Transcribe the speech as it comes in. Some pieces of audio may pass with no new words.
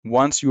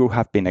once you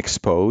have been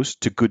exposed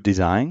to good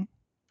design,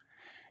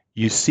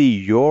 you see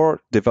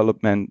your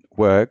development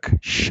work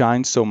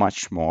shine so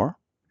much more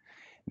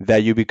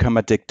that you become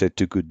addicted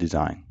to good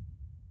design.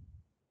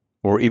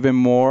 Or even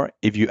more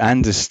if you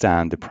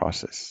understand the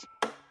process.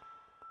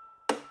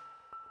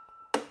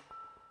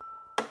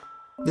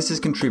 This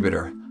is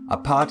Contributor, a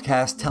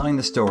podcast telling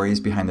the stories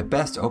behind the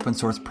best open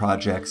source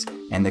projects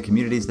and the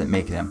communities that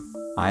make them.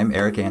 I'm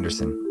Eric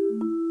Anderson.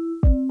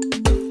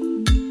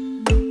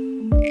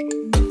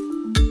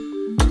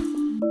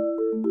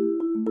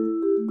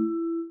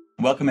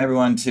 Welcome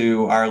everyone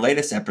to our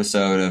latest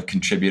episode of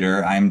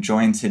Contributor. I'm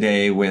joined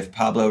today with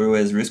Pablo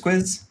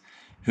Ruiz-Múzquiz,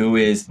 who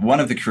is one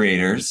of the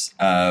creators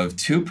of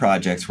two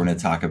projects we're going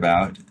to talk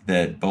about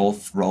that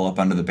both roll up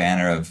under the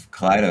banner of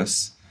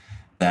Kaleidos.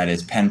 That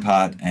is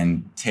Penpot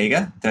and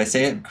Taiga. Did I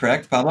say it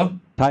correct, Pablo?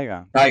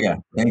 Taiga.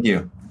 Taiga, thank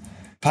you.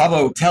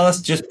 Pablo, tell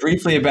us just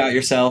briefly about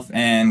yourself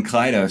and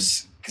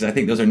Kaleidos, because I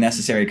think those are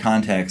necessary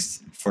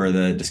contexts for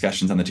the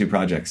discussions on the two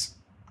projects.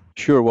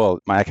 Sure. Well,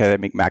 my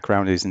academic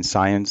background is in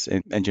science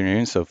and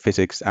engineering, so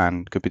physics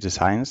and computer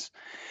science.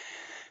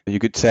 You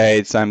could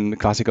say I'm a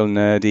classical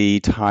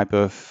nerdy type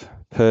of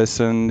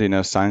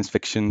person, science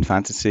fiction,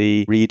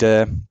 fantasy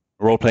reader,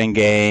 role-playing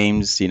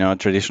games,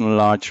 traditional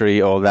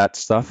archery, all that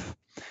stuff.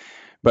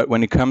 But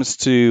when it comes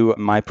to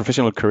my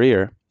professional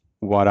career,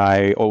 what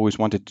I always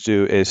wanted to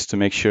do is to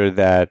make sure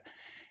that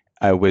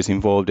I was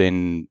involved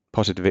in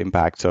positive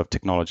impacts of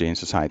technology in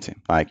society,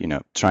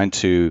 trying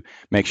to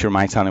make sure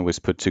my talent was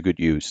put to good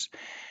use.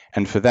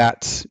 And for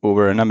that,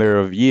 over a number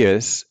of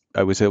years,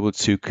 I was able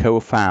to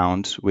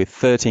co-found with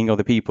 13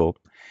 other people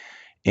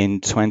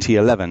in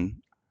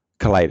 2011,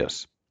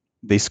 Kaleidos.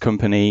 This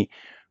company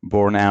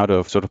born out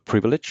of sort of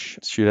privilege,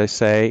 should I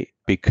say,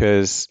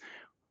 because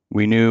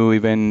we knew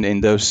even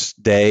in those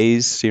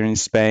days here in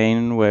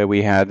Spain where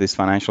we had this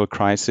financial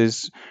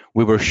crisis,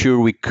 we were sure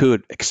we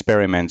could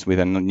experiment with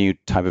a new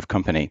type of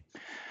company.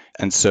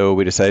 And so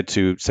we decided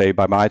to say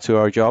bye-bye to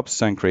our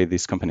jobs and create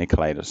this company,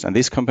 Kaleidos. And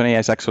this company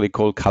is actually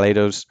called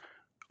Kaleidos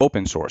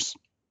Open Source.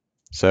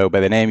 So by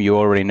the name, you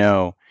already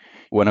know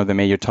one of the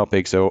major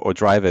topics or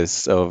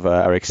drivers of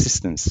our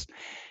existence.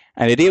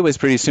 And the idea was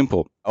pretty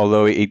simple,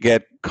 although it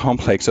get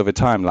complex over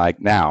time, like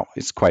now.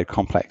 It's quite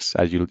complex,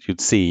 as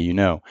you'd see,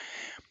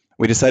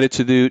 We decided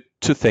to do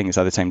two things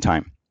at the same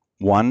time.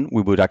 One,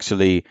 we would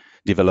actually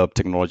develop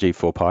technology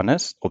for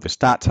partners, other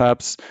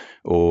startups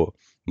or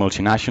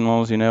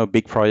multinationals,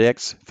 big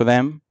projects for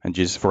them, and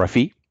just for a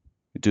fee,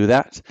 do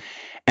that.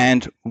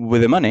 And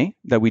with the money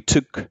that we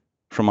took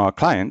from our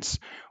clients,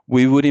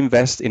 we would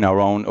invest in our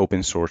own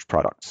open source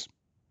products.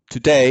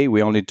 Today,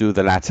 we only do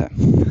the latter.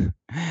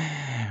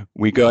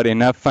 We got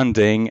enough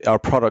funding, our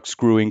products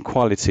grew in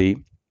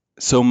quality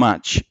so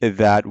much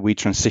that we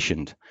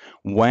transitioned.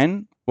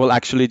 When? Well,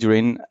 actually,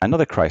 during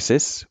another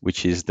crisis,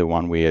 which is the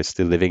one we are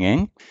still living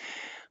in,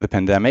 the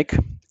pandemic,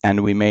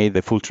 and we made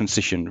the full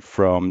transition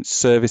from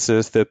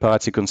services,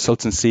 third-party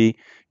consultancy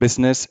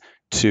business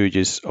to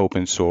just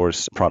open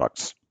source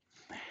products.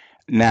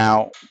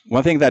 Now,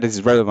 one thing that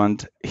is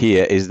relevant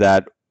here is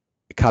that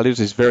Kaleidos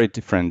is very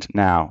different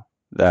now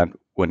than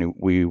when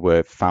we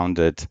were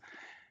founded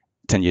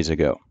 10 years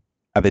ago.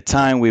 At the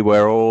time, we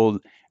were all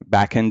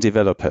back-end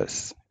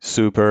developers,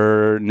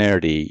 super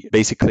nerdy,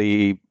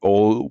 basically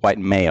all white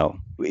male.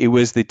 It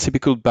was the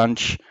typical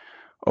bunch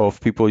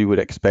of people you would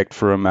expect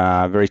from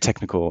a very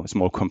technical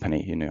small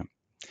company,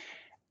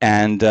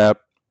 And at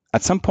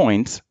some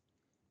point,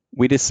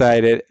 we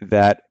decided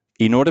that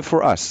in order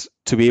for us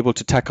to be able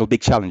to tackle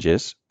big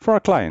challenges for our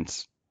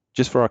clients,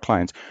 just for our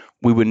clients,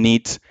 we would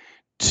need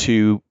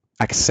to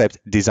accept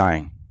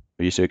design,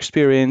 user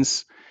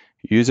experience,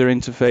 user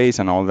interface,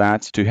 and all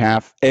that, to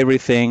have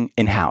everything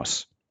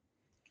in-house.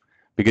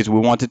 Because we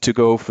wanted to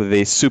go for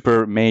the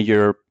super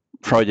major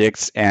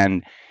projects,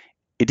 and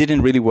it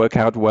didn't really work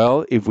out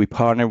well if we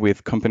partner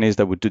with companies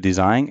that would do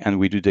design and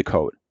we do the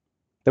code.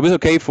 That was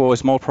okay for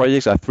small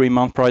projects,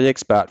 3-month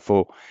projects, but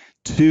for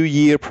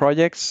 2-year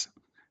projects,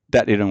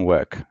 that didn't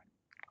work.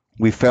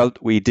 We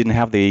felt we didn't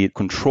have the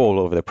control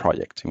over the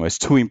project. It was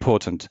too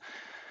important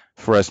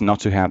for us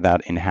not to have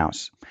that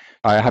in-house.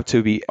 I have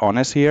to be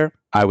honest here.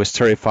 I was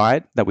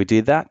terrified that we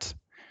did that,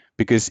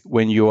 because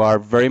when you are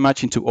very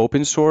much into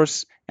open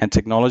source and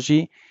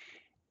technology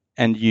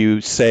and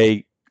you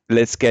say,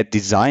 let's get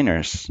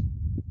designers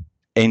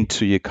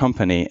into your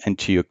company,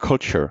 into your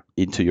culture,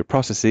 into your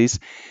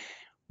processes,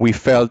 we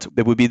felt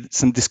there would be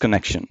some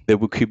disconnection. There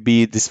could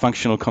be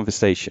dysfunctional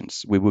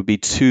conversations. We would be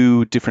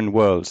two different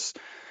worlds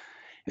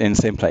in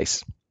the same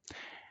place.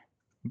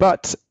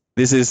 But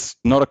this is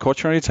not a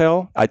cautionary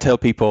tale. I tell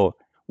people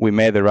we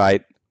made the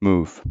right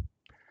move.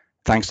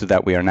 Thanks to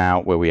that, we are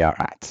now where we are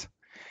at.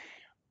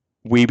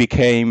 We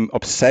became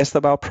obsessed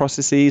about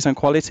processes and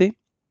quality,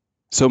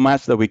 so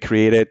much that we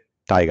created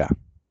Taiga,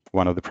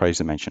 one of the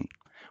projects I mentioned,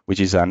 which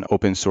is an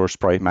open source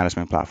project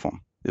management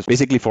platform. It's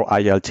basically for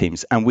agile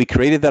teams. And we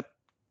created that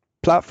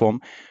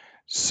platform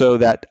so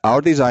that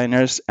our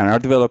designers and our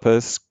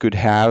developers could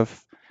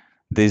have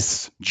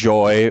this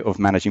joy of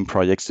managing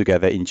projects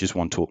together in just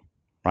one tool.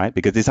 right?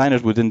 Because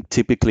designers wouldn't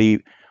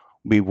typically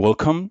be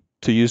welcome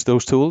to use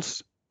those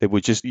tools. They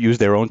would just use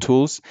their own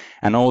tools,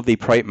 and all the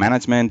project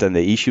management and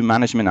the issue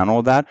management and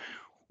all that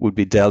would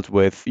be dealt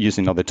with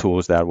using other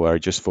tools that were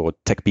just for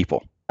tech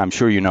people. I'm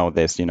sure you know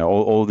this,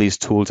 all these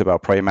tools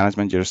about project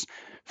management just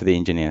for the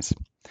engineers.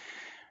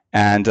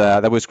 And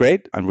that was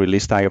great. I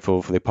released Taiga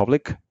for the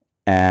public,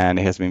 and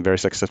it has been very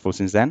successful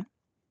since then.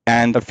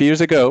 And a few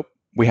years ago,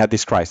 we had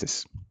this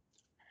crisis.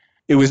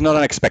 It was not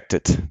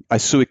unexpected. I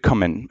saw it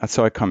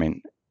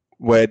coming,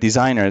 where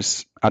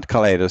designers at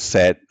Kaleidos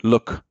said,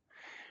 look,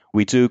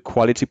 we do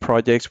quality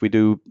projects, we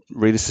do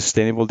really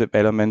sustainable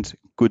development,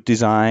 good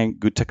design,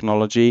 good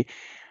technology,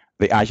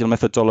 the agile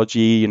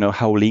methodology,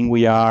 how lean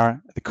we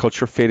are, the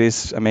culture fit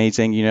is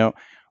amazing,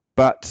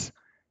 But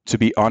to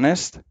be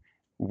honest,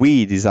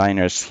 we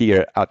designers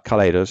here at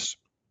Kaleidos,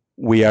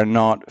 we are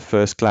not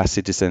first-class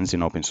citizens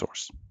in open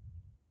source.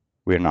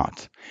 We're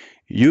not.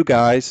 You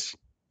guys,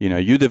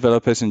 you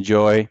developers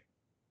enjoy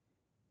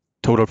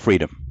total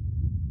freedom.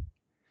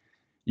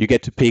 You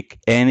get to pick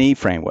any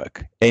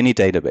framework, any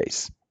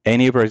database,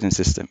 any operating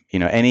system,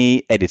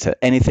 any editor,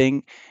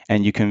 anything,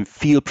 and you can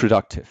feel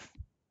productive.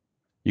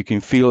 You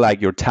can feel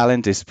like your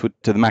talent is put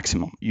to the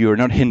maximum. You're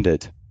not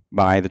hindered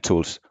by the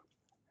tools.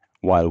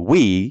 While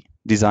we,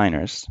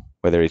 designers,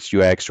 whether it's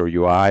UX or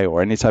UI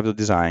or any type of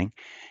design,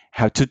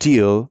 have to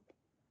deal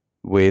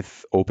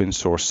with open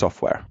source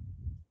software,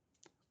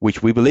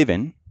 which we believe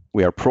in.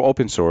 We are pro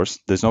open source.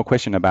 There's no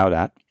question about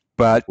that.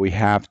 But we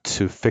have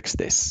to fix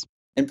this.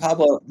 And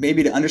Pablo,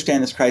 maybe to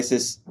understand this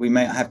crisis, we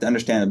might have to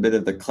understand a bit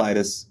of the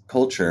Kaleidos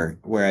culture,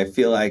 where I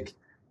feel like,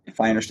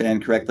 if I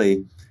understand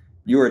correctly,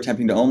 you are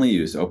attempting to only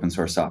use open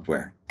source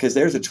software. Because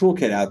there's a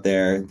toolkit out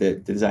there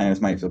that the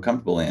designers might feel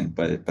comfortable in,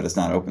 but it's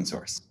not open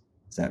source.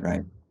 Is that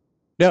right?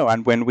 No,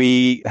 and when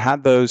we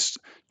had those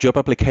job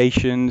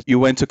applications, you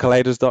went to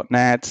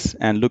kaleidos.net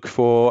and looked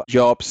for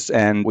jobs,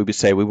 and we would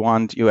say, we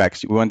want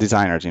UX, we want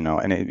designers,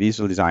 and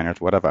visual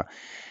designers, whatever.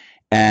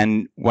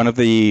 And one of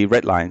the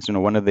red lines,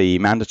 one of the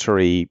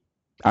mandatory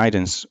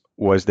items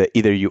was that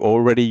either you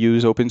already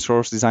use open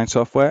source design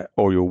software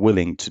or you're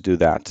willing to do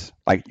that.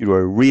 Like you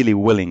are really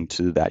willing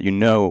to do that. You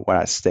know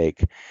what's at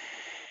stake.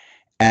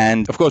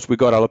 And of course, we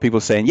got a lot of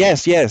people saying,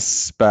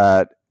 yes,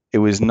 but it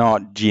was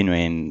not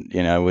genuine,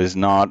 it was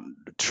not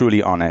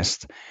truly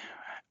honest.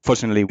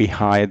 Fortunately, we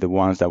hired the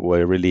ones that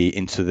were really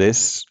into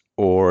this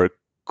or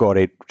got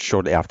it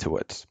shortly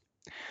afterwards.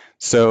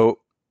 So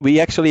we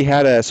actually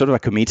had a sort of a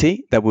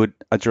committee that would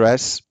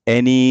address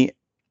any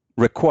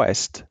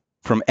request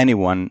from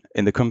anyone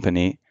in the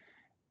company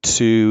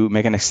to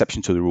make an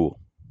exception to the rule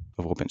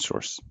of open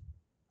source,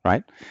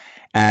 right?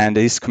 And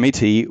this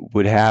committee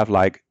would have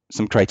like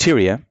some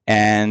criteria,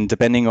 and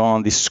depending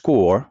on the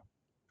score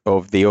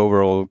of the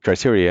overall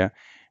criteria,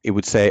 it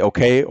would say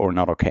okay or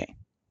not okay,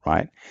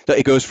 right? So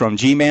it goes from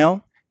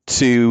Gmail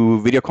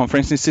to video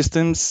conferencing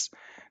systems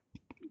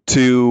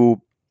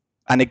to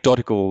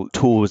anecdotal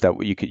tools that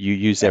you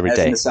use every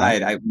day. As an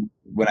aside,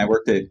 when I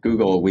worked at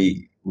Google,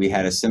 we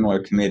had a similar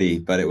committee,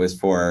 but it was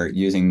for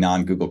using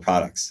non-Google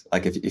products.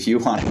 Like if you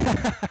want to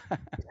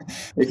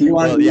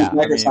use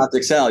Microsoft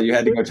Excel, you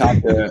had to go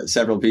talk to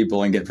several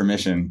people and get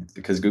permission,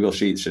 because Google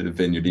Sheets should have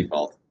been your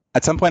default.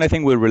 At some point, I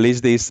think we'll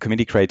release these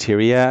committee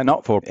criteria,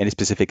 not for any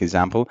specific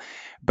example,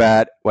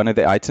 but one of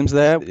the items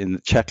there in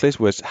the checklist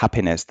was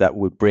happiness that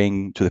would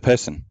bring to the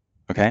person,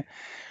 okay?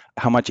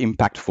 How much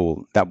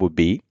impactful that would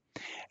be.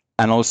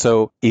 And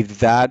also, if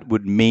that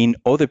would mean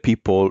other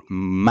people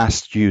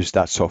must use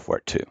that software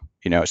too,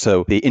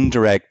 so the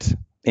indirect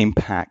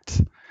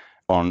impact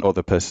on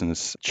other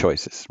person's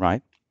choices,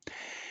 right?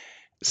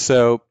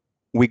 So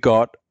we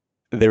got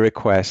the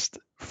request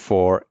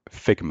for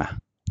Figma,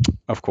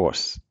 of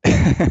course,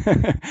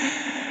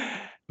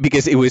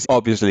 because it was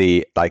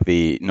obviously like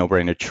the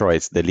no-brainer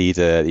choice. The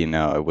leader,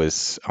 it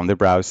was on the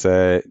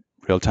browser,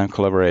 real-time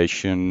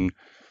collaboration,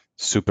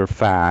 super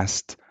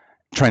fast,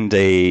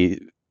 trendy,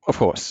 of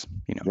course,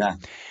 Yeah.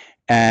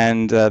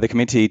 And the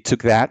committee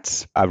took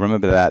that. I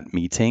remember that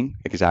meeting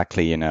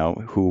exactly,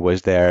 who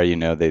was there,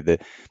 the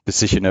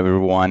position of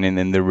everyone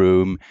in the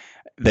room,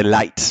 the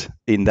light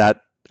in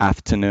that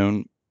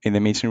afternoon in the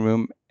meeting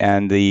room.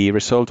 And the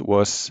result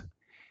was,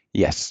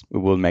 yes, we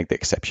will make the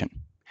exception,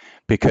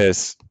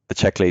 because the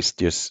checklist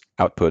just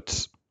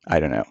outputs, I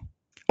don't know,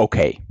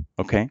 okay.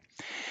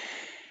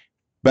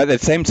 But at the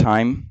same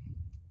time,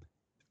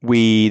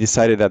 we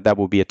decided that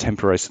would be a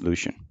temporary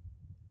solution.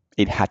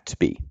 It had to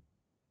be.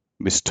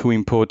 It was too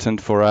important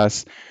for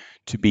us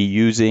to be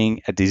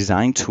using a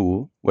design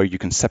tool where you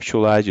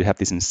conceptualize, you have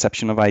this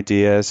inception of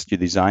ideas, you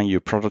design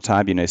your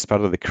prototype, it's part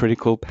of the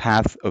critical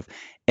path of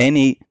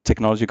any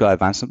technological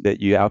advancement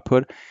that you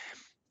output.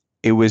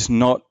 It was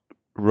not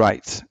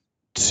right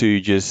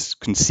to just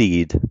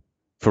concede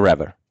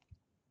forever.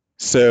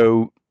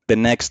 So the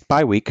next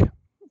bi-week,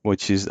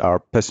 which is our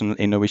personal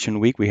innovation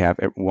week, we have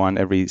one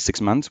every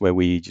 6 months where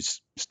we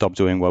just stop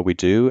doing what we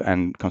do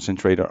and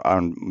concentrate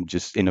on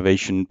just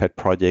innovation pet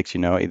projects,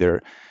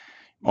 either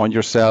on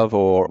yourself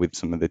or with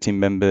some of the team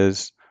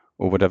members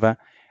or whatever.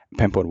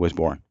 Penpot was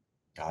born.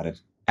 Got it.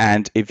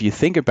 And if you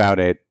think about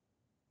it,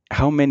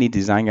 how many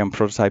design and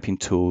prototyping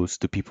tools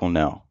do people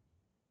know?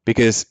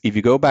 Because if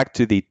you go back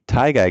to the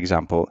Taiga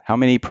example, how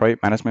many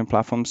project management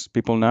platforms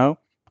people know?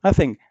 I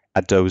think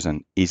a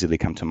dozen easily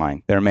come to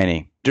mind. There are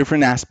many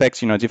different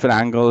aspects, different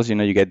angles.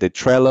 You get the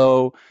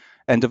Trello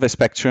end of the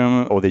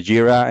spectrum or the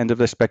Jira end of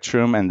the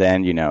spectrum, and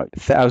then,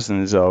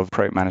 thousands of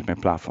project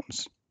management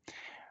platforms.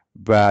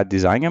 But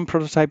design and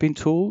prototyping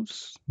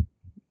tools,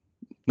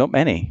 not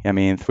many. I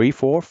mean, 3,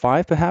 4,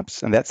 5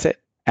 perhaps, and that's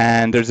it.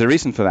 And there's a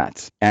reason for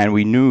that. And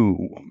we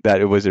knew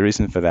that it was a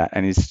reason for that.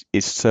 And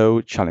it's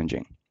so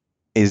challenging.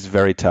 It's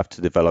very tough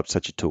to develop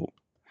such a tool.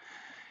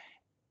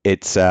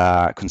 It's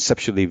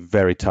conceptually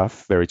very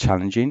tough, very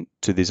challenging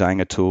to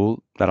design a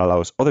tool that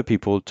allows other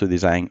people to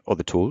design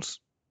other tools.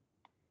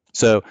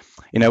 So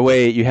in a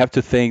way, you have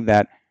to think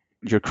that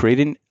you're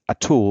creating a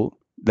tool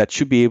that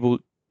should be able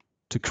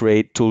to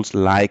create tools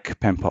like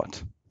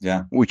Penpot,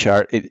 which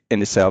are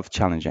in itself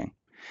challenging.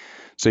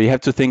 So you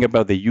have to think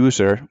about the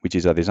user, which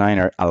is a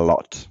designer, a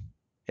lot,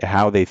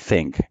 how they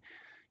think.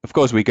 Of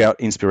course, we got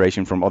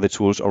inspiration from other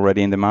tools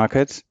already in the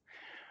market,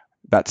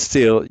 but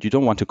still, you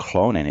don't want to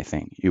clone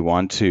anything. You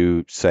want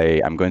to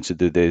say, I'm going to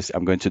do this,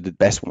 I'm going to do the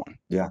best one.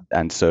 Yeah.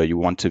 And so you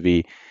want to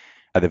be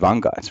at the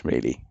vanguard,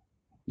 really.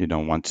 You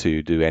don't want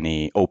to do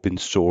any open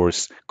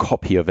source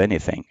copy of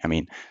anything. I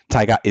mean,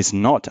 Taiga is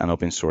not an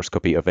open source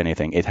copy of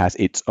anything. It has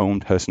its own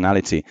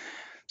personality.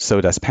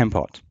 So does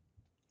Penpot.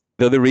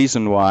 The other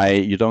reason why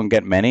you don't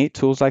get many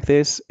tools like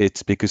this,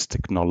 it's because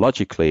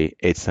technologically,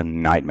 it's a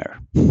nightmare.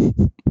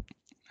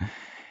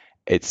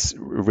 It's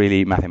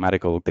really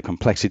mathematical. The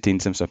complexity in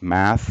terms of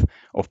math,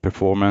 of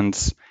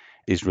performance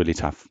is really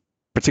tough,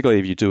 particularly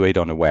if you do it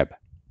on the web.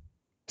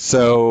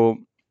 So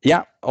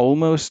yeah,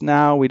 almost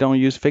now we don't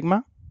use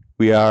Figma.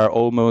 We are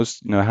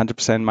almost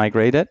 100%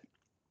 migrated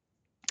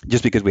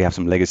just because we have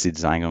some legacy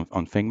design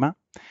on Figma.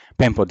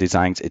 Penpot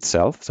designs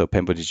itself. So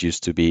Penpot is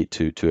used to be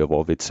to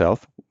evolve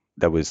itself.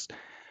 That was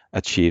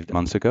achieved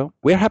months ago.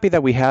 We're happy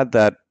that we had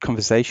that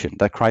conversation,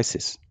 that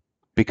crisis,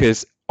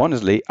 because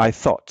honestly, I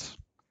thought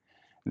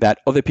that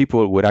other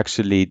people would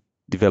actually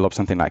develop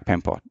something like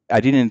Penpot.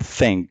 I didn't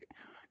think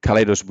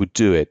Kaleidos would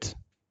do it.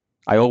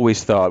 I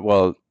always thought,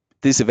 well,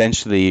 this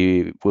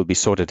eventually will be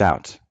sorted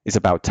out. It's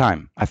about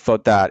time. I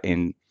thought that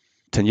in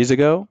 10 years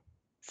ago,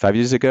 5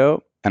 years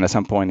ago, and at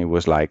some point it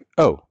was like,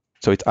 oh,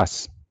 so it's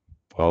us.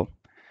 Well,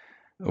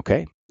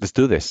 okay, let's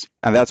do this.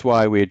 And that's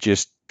why we're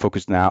just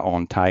focused now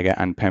on Taiga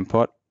and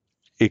Penpot,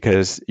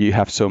 because you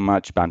have so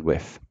much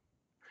bandwidth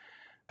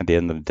at the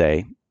end of the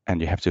day,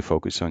 and you have to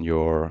focus on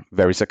your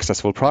very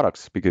successful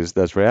products, because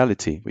that's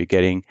reality. We're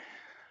getting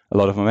a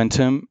lot of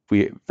momentum.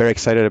 We're very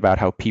excited about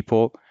how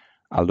people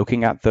are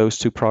looking at those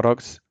two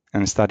products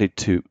and started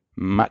to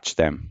match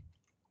them,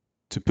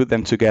 to put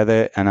them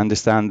together and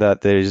understand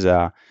that there is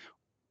a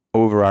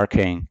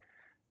overarching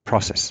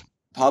process.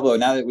 Pablo,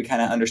 now that we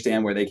kind of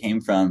understand where they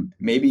came from,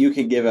 maybe you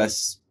can give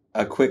us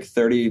a quick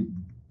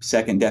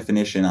 30-second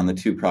definition on the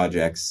two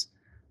projects,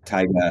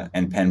 Taiga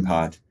and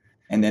Penpot.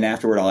 And then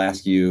afterward, I'll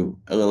ask you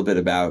a little bit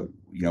about,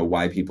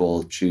 why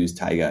people choose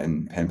Taiga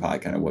and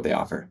Penpot, kind of what they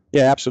offer.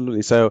 Yeah,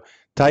 absolutely. So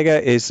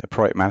Taiga is a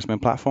project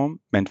management platform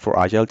meant for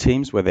agile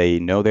teams, whether they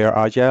know they are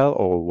agile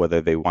or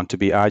whether they want to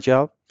be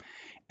agile.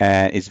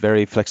 And it's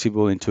very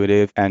flexible,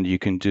 intuitive, and you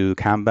can do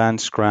Kanban,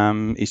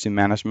 Scrum, issue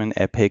management,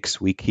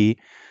 epics, wiki.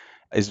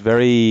 It's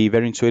very,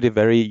 very intuitive,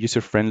 very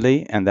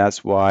user-friendly, and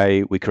that's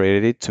why we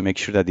created it, to make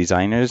sure that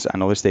designers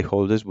and other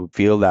stakeholders would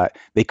feel that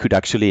they could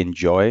actually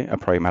enjoy a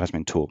project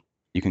management tool.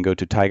 You can go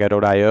to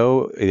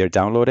taiga.io, either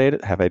download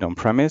it, have it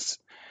on-premise,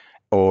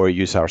 or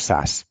use our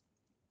SaaS.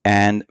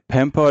 And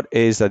Penpot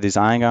is a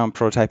design and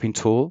prototyping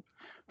tool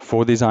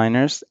for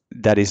designers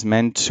that is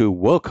meant to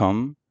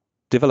welcome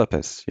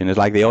developers. It's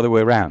like the other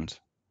way around.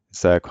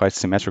 It's quite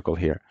symmetrical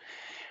here.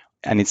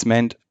 And it's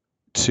meant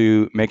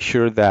to make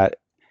sure that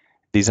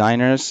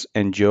designers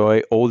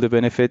enjoy all the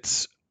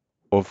benefits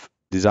of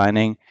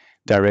designing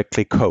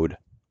directly code.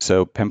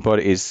 So Penpot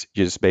is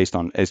just based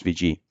on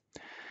SVG.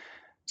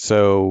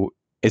 So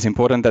it's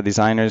important that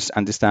designers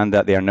understand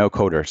that they are no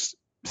coders.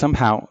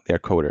 Somehow they're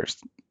coders.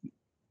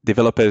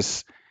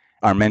 Developers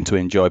are meant to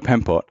enjoy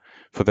Penpot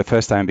for the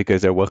first time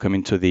because they're welcome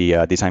into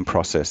the design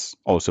process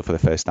also for the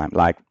first time,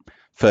 like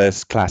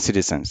first-class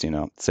citizens,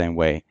 same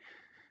way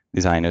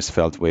designers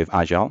felt with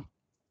Agile.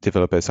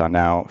 Developers are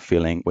now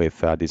feeling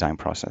with design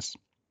process.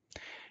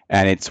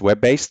 And it's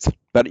web-based,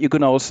 but you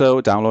can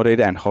also download it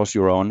and host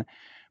your own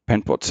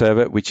Penpot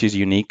server, which is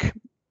unique.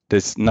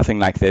 There's nothing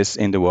like this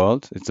in the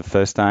world. It's the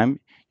first time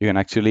you can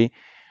actually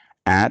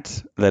add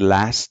the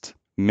last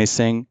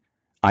missing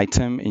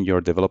item in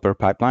your developer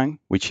pipeline,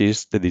 which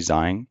is the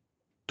design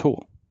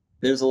tool.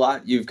 There's a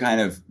lot you've kind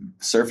of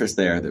surfaced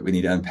there that we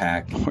need to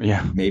unpack.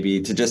 Yeah.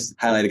 Maybe to just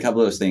highlight a couple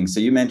of those things. So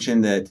you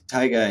mentioned that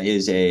Taiga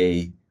is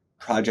a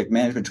project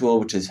management tool,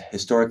 which has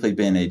historically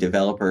been a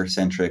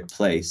developer-centric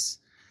place,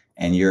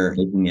 and you're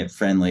making it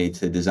friendly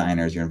to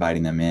designers. You're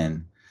inviting them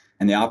in.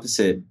 And the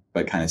opposite,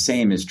 but kind of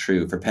same, is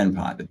true for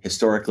Penpot.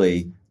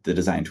 Historically, the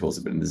design tools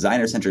have been in a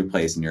designer-centric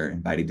place, and you're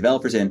inviting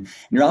developers in. And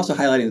you're also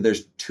highlighting that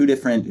there's two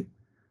different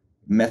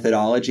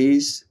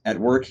methodologies at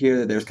work here,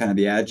 that there's kind of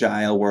the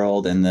agile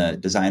world and the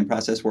design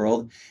process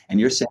world. And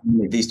you're saying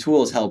that these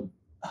tools help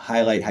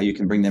highlight how you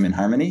can bring them in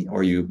harmony,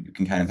 or you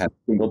can kind of have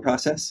a single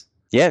process?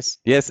 Yes.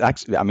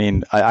 Actually, I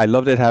mean, I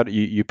loved it how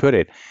you put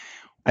it.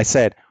 I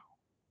said,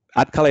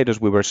 at Kaleidos,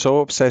 we were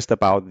so obsessed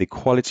about the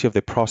quality of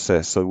the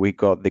process. So we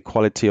got the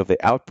quality of the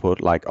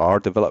output, like our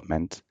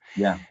development,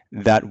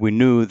 that we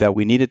knew that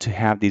we needed to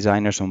have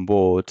designers on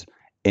board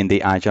in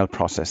the agile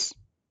process.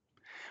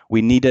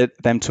 We needed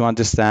them to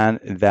understand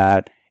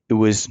that it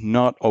was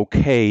not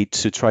okay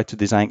to try to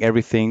design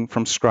everything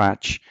from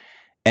scratch,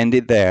 end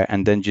it there,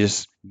 and then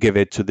just give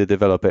it to the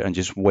developer and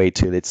just wait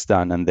till it's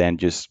done and then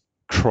just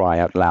cry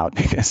out loud,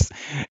 because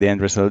the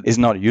end result is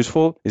not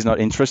useful, is not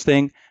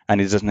interesting,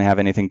 and it doesn't have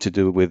anything to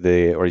do with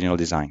the original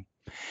design.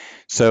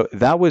 So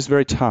that was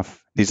very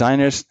tough.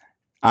 Designers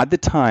at the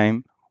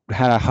time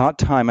had a hard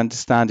time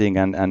understanding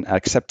and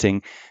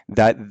accepting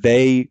that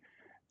they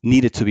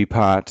needed to be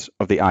part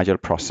of the agile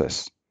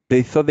process.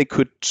 They thought they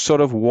could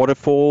sort of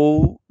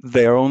waterfall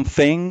their own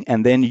thing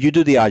and then you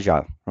do the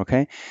agile,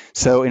 okay?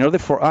 So in order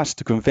for us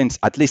to convince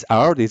at least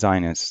our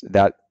designers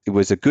that it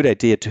was a good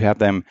idea to have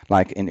them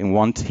like in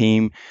one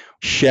team,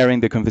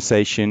 sharing the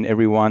conversation,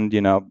 everyone,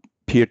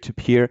 peer to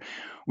peer,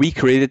 we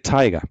created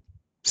Taiga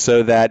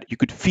so that you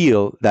could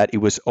feel that it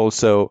was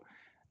also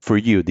for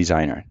you,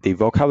 designer. The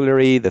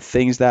vocabulary, the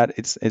things that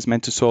it's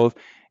meant to solve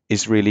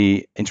is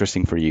really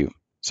interesting for you.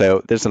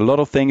 So there's a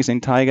lot of things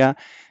in Taiga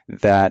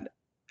that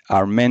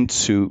are meant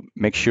to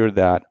make sure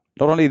that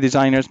not only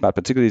designers, but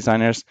particularly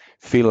designers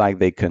feel like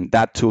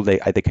that tool they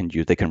can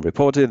use, they can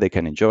report it, they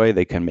can enjoy it,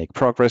 they can make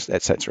progress,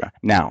 etc.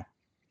 Now,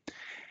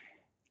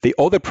 the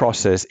other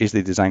process is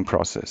the design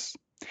process.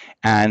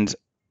 And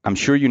I'm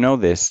sure you know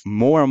this,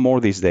 more and more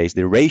these days,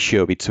 the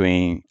ratio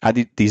between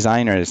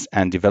designers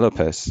and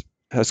developers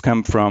has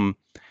come from,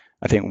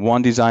 I think,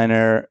 one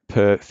designer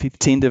per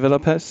 15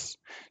 developers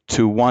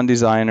to one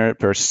designer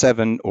per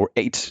 7 or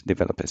 8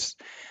 developers.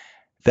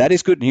 That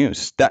is good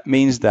news. That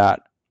means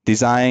that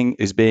design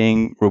is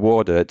being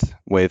rewarded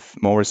with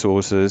more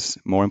resources,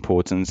 more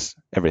importance,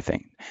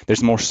 everything.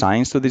 There's more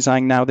science to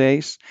design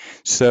nowadays.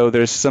 So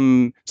there's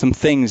some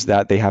things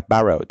that they have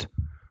borrowed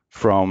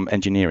from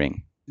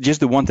engineering, just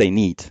the ones they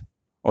need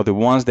or the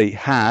ones they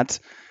had,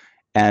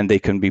 and they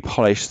can be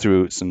polished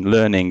through some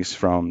learnings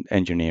from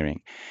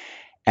engineering.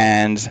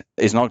 And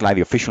it's not like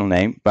the official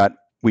name, but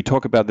we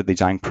talk about the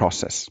design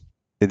process.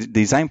 The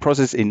design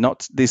process is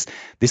not this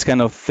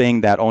kind of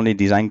thing that only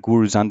design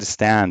gurus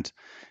understand,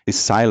 these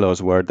silos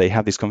where they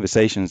have these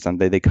conversations and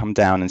they come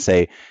down and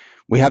say,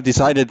 we have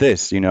decided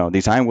this,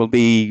 design will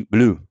be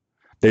blue.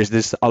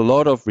 There's a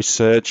lot of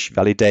research,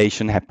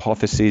 validation,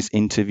 hypotheses,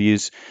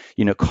 interviews,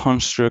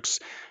 constructs,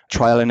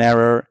 trial and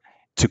error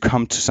to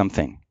come to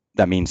something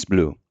that means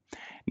blue.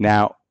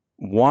 Now,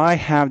 why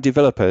have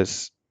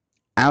developers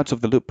out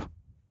of the loop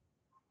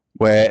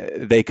where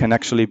they can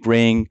actually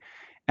bring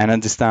and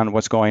understand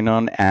what's going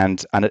on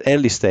and at an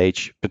early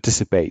stage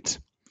participate?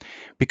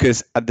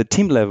 Because at the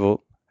team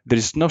level, there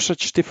is no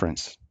such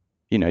difference.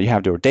 You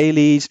have your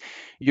dailies,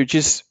 you're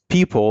just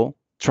people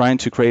trying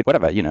to create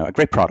whatever, a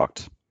great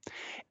product.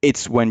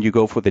 It's when you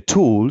go for the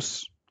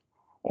tools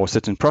or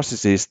certain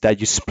processes that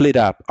you split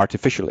up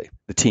artificially,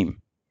 the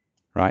team,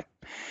 right?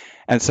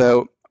 And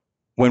so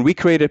when we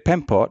created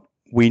Penpot,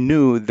 we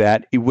knew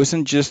that it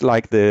wasn't just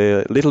like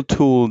the little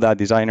tool that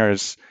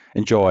designers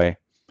enjoy,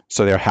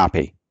 so they're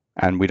happy,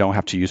 and we don't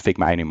have to use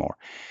Figma anymore.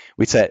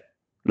 We said,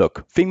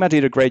 look, Figma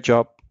did a great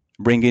job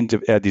bringing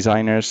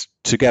designers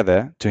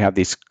together to have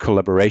this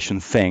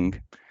collaboration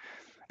thing.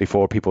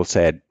 Before, people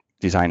said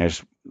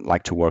designers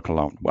like to work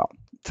alone. Well,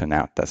 turn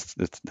out that's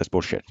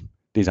bullshit.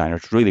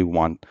 Designers really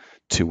want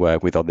to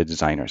work with other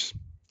designers,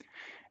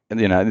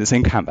 and in the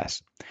same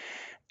canvas.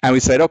 And we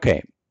said,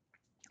 okay,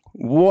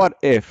 what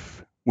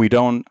if we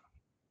don't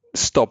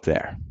stop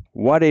there?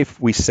 What if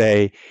we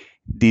say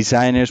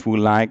designers would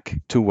like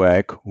to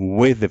work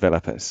with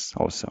developers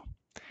also?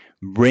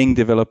 Bring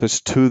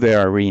developers to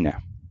their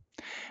arena.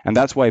 And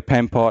that's why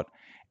Penpot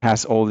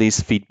has all this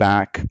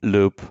feedback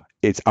loop.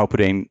 It's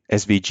outputting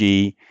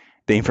SVG,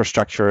 the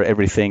infrastructure,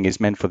 everything is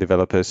meant for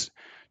developers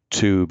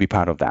to be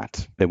part of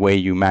that, the way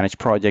you manage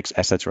projects,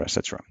 etc.,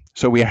 etc.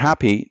 So we are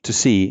happy to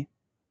see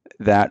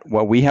that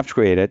what we have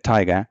created,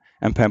 Taiga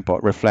and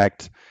Penpot,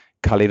 reflect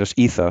Kaleidos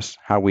ethos,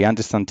 how we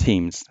understand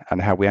teams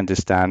and how we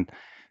understand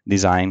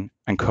design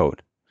and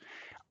code.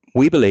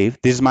 We believe,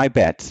 this is my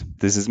bet,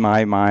 this is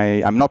my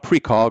I'm not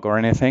precog or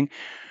anything,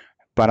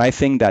 but I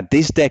think that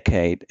this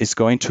decade is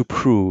going to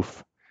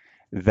prove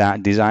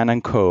that design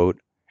and code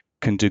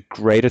can do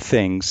greater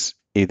things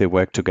if they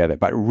work together,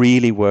 but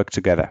really work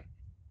together.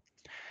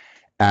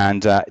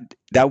 And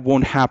that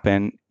won't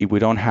happen if we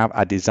don't have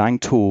a design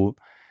tool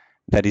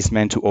that is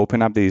meant to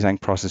open up the design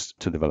process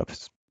to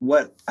developers.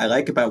 What I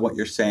like about what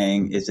you're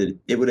saying is that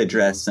it would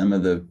address some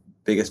of the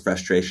biggest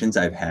frustrations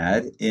I've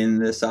had in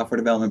the software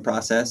development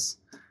process,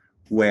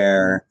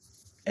 where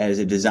as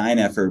a design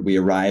effort, we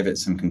arrive at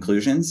some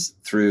conclusions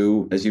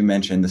through, as you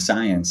mentioned, the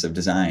science of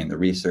design, the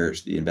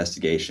research, the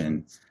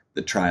investigation,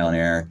 the trial and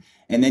error.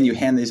 And then you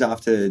hand these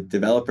off to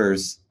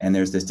developers, and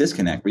there's this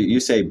disconnect. You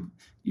say,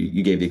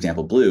 you gave the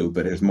example blue,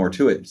 but there's more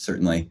to it,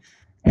 certainly.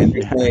 And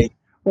they say,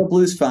 well,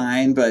 blue's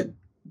fine, but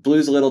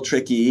blue's a little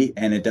tricky,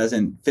 and it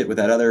doesn't fit with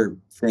that other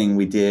thing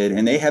we did.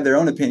 And they have their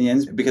own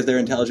opinions because they're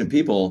intelligent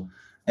people,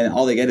 and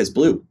all they get is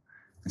blue.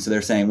 And so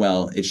they're saying,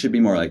 well, it should be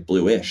more like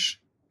bluish,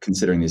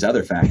 considering these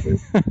other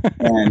factors.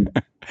 And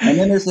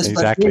then there's this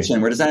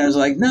frustration where designers are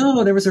like,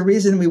 no, there was a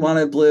reason we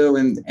wanted blue.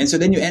 And so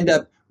then you end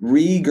up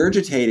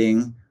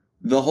regurgitating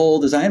the whole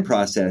design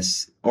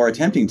process, or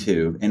attempting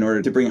to, in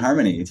order to bring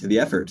harmony to the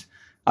effort.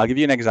 I'll give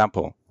you an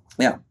example.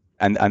 Yeah.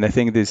 And I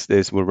think this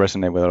will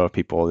resonate with a lot of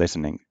people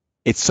listening.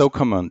 It's so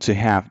common to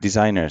have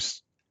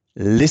designers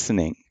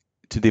listening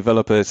to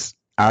developers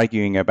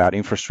arguing about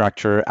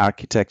infrastructure,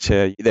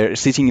 architecture. They're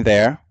sitting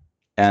there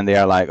and they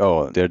are like,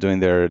 oh, they're doing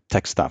their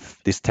tech stuff,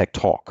 this tech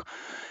talk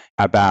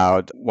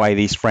about why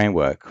this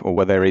framework, or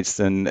whether it's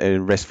a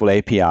RESTful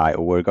API,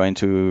 or we're going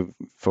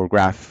for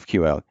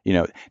GraphQL.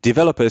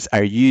 Developers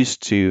are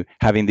used to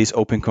having these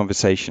open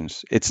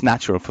conversations. It's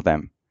natural for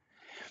them.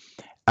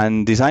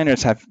 And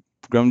designers have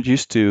grown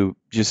used to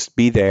just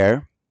be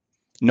there,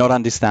 not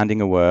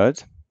understanding a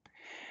word.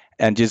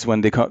 And just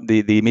when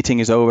the meeting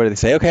is over, they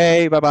say,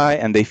 okay, bye-bye.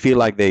 And they feel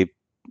like they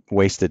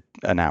wasted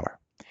an hour.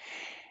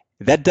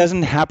 That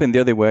doesn't happen the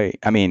other way.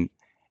 I mean,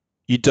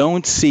 you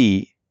don't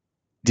see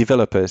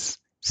developers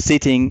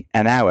sitting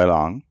an hour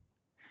long,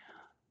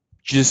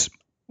 just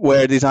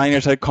where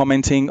designers are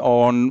commenting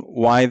on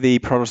why the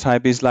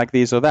prototype is like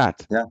this or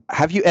that. Yeah.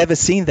 Have you ever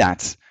seen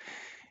that?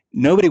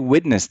 Nobody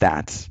witnessed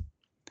that.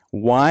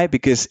 Why?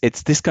 Because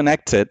it's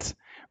disconnected,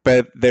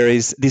 but there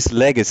is this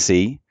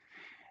legacy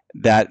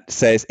that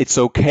says it's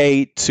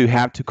okay to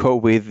have to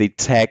cope with the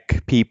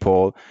tech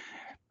people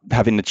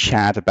having a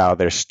chat about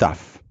their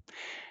stuff.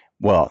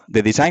 Well,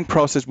 the design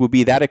process will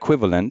be that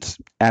equivalent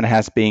and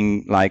has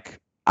been like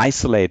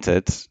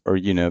isolated, or,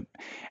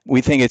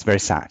 we think it's very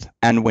sad.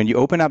 And when you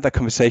open up that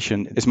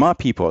conversation, smart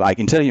people, like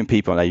intelligent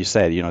people, like you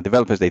said,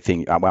 developers, they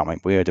think, oh, well,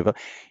 we're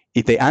developers.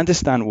 If they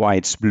understand why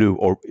it's blue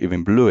or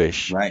even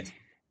bluish, right,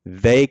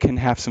 they can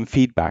have some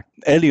feedback.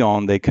 Early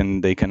on, they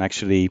can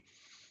actually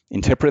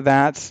interpret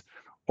that,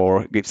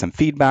 or give some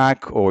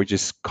feedback, or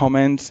just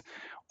comment,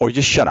 or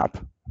just shut up,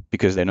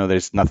 because they know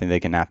there's nothing they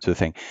can add to the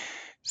thing.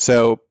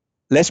 So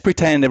let's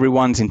pretend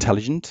everyone's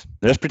intelligent.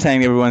 Let's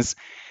pretend everyone's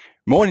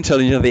more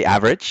intelligent than the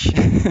average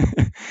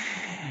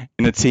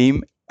in a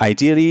team.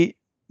 Ideally,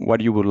 what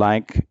you would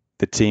like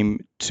the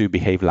team to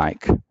behave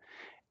like.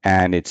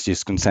 And it's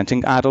just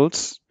consenting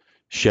adults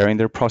sharing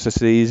their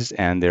processes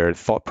and their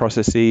thought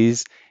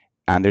processes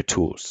and their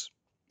tools.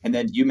 And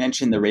then you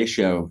mentioned the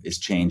ratio is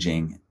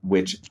changing,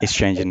 which is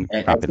changing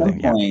rapidly.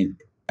 At some point,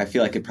 I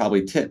feel like it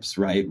probably tips,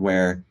 right?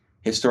 Where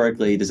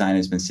historically design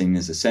has been seen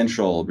as a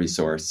central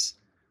resource,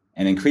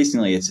 and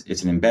increasingly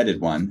it's an embedded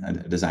one. A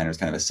designer is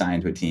kind of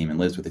assigned to a team and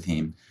lives with the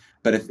team.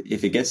 But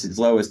if it gets as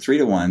low as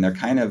 3-to-1, they're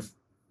kind of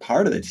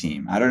part of the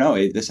team. I don't know.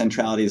 The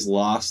centrality is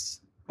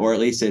lost, or at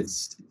least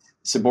it's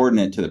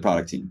subordinate to the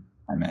product team,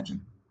 I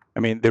imagine. I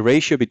mean, the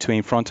ratio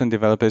between front-end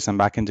developers and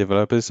back-end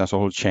developers has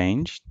all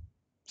changed.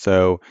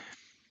 So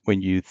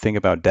when you think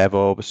about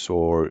DevOps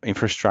or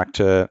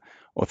infrastructure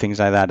or things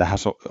like that, that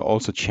has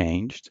also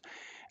changed.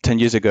 10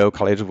 years ago,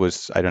 Khaled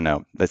was, I don't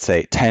know, let's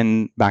say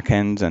 10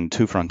 backends and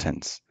 2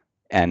 frontends.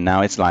 And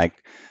now it's like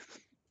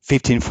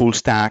 15 full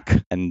stack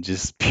and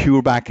just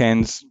pure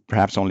backends,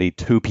 perhaps only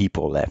 2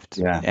 people left.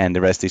 Yeah. And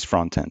the rest is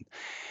frontend.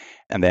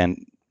 And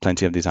then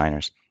plenty of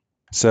designers.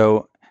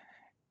 So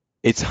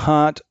it's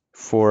hard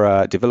for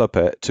a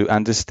developer to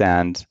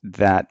understand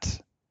that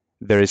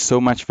there is so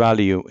much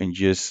value in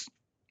just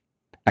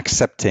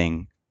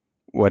accepting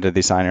what a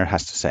designer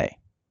has to say,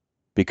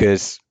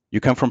 because you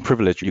come from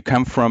privilege. You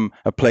come from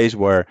a place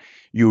where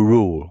you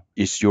rule,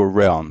 is your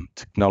realm,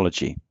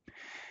 technology.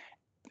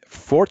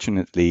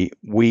 Fortunately,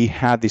 we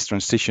had this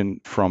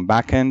transition from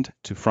backend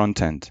to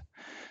frontend.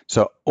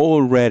 So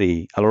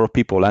already a lot of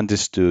people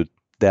understood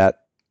that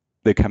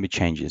there can be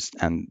changes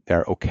and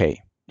they're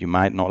okay. You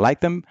might not like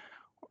them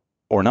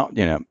or not,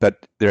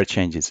 but there are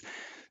changes.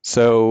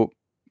 So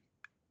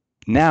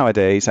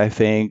nowadays, I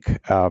think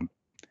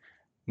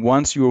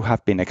once you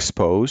have been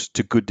exposed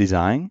to good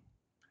design,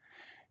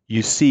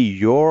 you see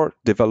your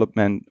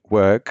development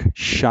work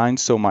shine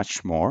so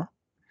much more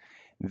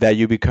that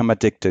you become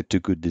addicted to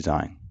good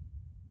design.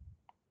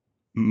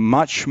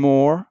 Much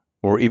more,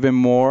 or even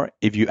more,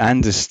 if you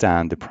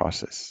understand the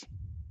process.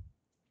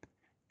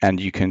 And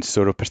you can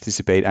sort of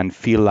participate and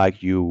feel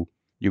like you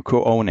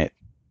co-own it,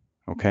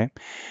 okay?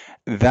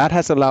 That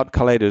has allowed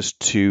Kaleidos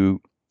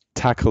to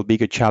tackle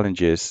bigger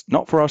challenges,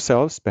 not for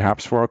ourselves,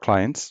 perhaps for our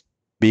clients,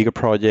 bigger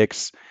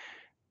projects,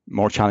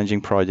 more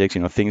challenging projects,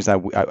 things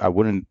that I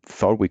wouldn't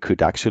thought we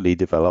could actually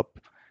develop,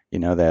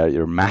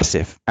 they're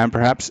massive. And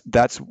perhaps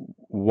that's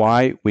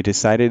why we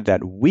decided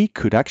that we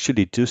could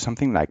actually do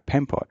something like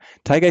Penpot.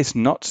 Taiga is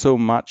not so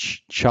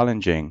much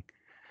challenging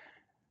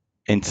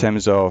in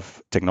terms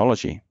of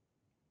technology.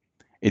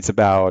 It's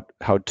about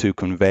how to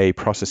convey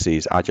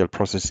processes, agile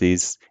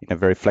processes, in a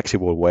very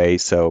flexible way,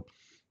 so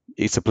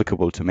it's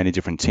applicable to many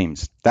different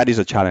teams. That is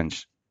a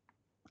challenge.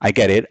 I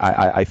get it.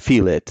 I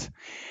feel it.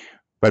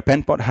 But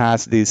Penpot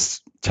has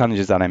these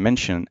challenges that I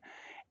mentioned.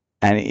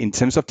 And in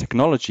terms of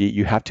technology,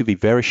 you have to be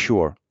very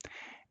sure.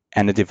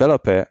 And a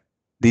developer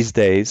these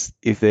days,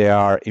 if they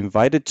are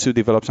invited to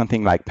develop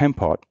something like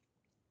Penpot,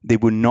 they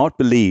would not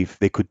believe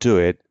they could do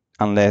it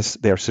unless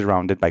they are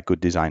surrounded by good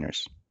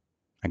designers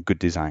and good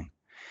design.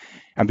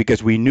 And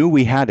because we knew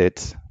we had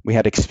it, we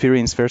had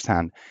experience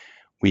firsthand,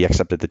 we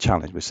accepted the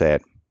challenge. We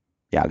said,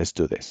 yeah, let's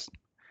do this.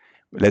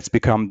 Let's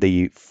become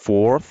the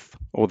fourth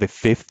or the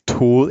fifth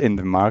tool in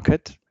the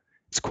market.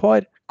 It's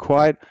quite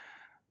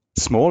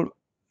small.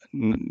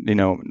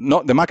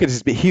 Not the market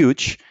is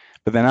huge,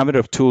 but the number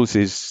of tools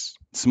is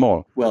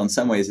small. Well, in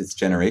some ways it's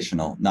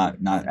generational, not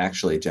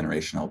actually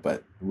generational,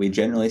 but we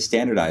generally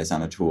standardize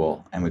on a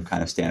tool, and we've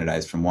kind of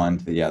standardized from one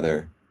to the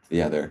other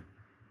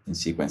in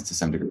sequence to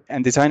some degree.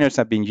 And designers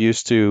have been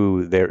used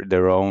to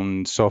their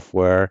own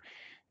software,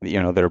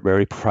 their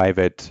very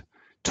private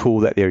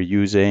tool that they're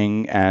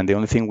using, and the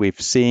only thing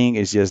we've seen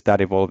is just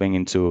that evolving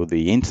into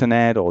the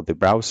internet or the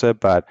browser,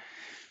 but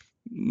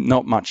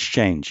not much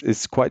change.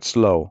 It's quite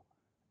slow.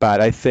 But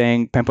I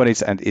think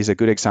Penpot is a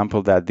good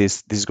example that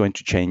this is going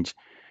to change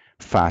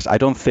fast. I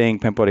don't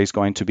think Penpot is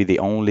going to be the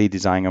only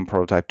design and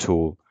prototype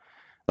tool,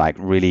 like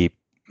really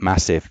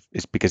massive.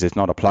 It's because it's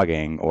not a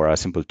plugin or a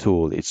simple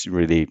tool. It's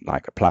really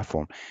like a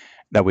platform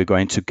that we're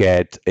going to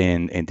get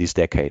in this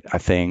decade. I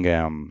think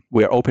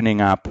we're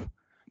opening up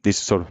this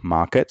sort of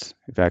market,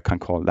 if I can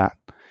call it that,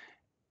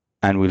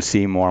 and we'll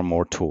see more and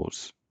more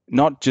tools,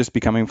 not just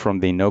becoming from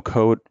the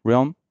no-code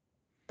realm,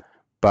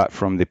 but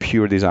from the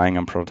pure design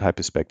and prototype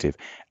perspective.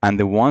 And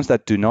the ones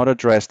that do not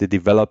address the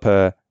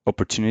developer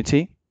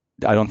opportunity,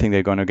 I don't think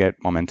they're going to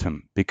get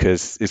momentum,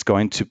 because it's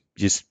going to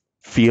just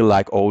feel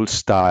like old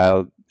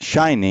style,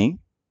 shiny,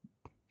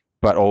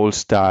 but old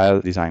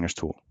style designer's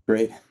tool.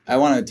 Great. I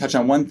want to touch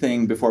on one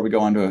thing before we go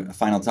on to a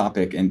final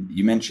topic. And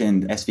you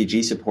mentioned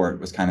SVG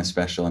support was kind of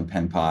special in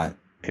Penpot.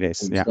 It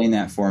is. Explain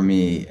that for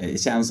me. It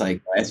sounds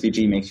like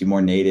SVG makes you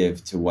more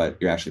native to what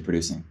you're actually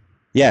producing.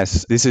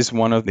 Yes, this is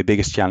one of the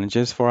biggest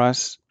challenges for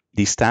us.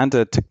 The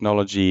standard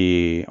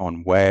technology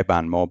on web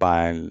and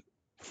mobile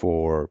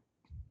for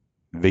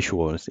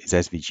visuals is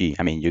SVG.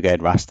 I mean, you get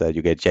raster,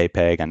 you get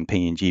JPEG and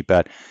PNG,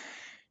 but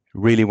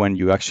really when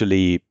you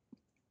actually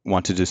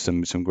want to do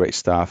some great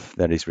stuff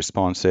that is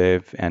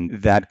responsive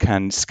and that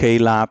can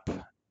scale up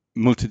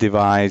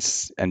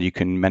multi-device, and you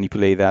can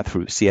manipulate that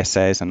through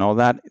CSS and all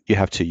that, you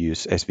have to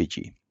use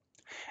SVG.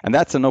 And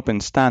that's an open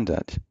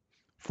standard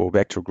for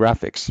vector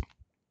graphics.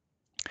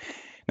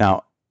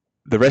 Now,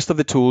 the rest of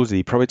the tools,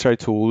 the proprietary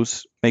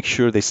tools, make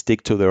sure they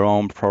stick to their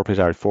own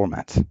proprietary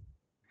format.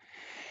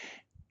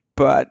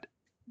 But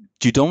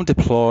you don't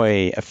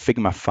deploy a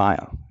Figma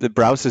file. The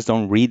browsers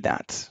don't read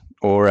that,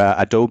 or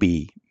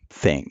Adobe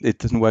thing. It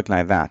doesn't work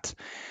like that.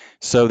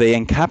 So they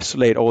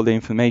encapsulate all the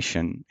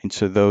information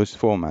into those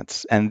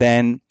formats, and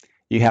then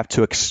you have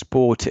to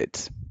export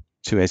it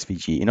to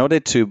SVG in order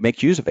to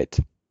make use of it.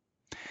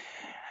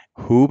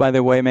 Who, by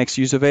the way, makes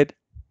use of it?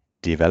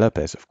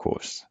 Developers, of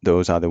course.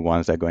 Those are the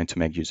ones that are going to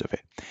make use of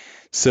it.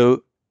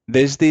 So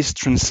there's this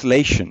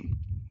translation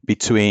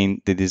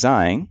between the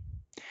design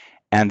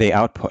and the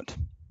output.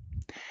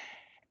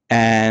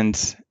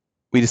 And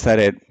we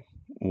decided,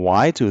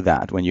 why do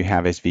that when you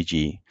have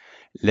SVG?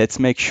 Let's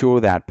make sure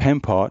that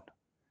Penpot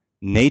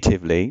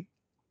natively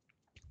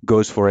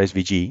goes for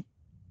SVG.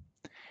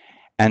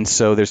 And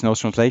so there's no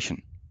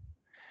translation.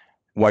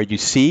 What you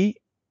see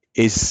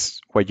is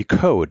what you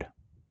code.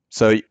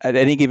 So at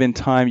any given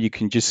time, you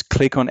can just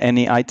click on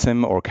any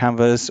item or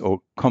canvas or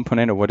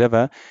component or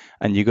whatever,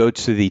 and you go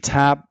to the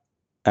tab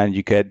and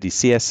you get the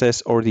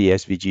CSS or the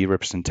SVG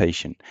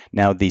representation.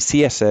 Now, the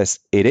CSS,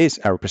 it is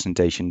a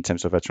representation in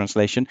terms of a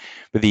translation,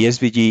 but the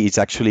SVG is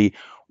actually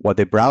what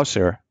the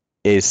browser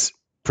is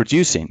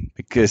producing,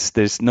 because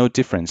there's no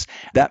difference.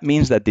 That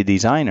means that the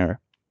designer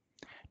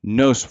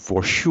knows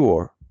for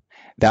sure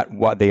that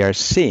what they are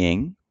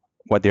seeing,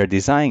 what they're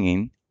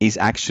designing, is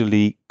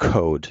actually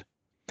code.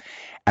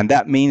 And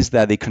that means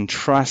that they can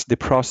trust the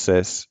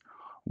process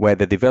where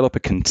the developer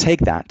can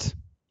take that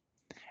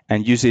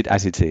and use it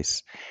as it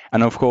is.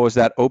 And of course,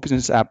 that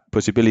opens up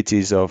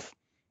possibilities of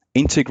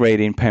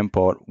integrating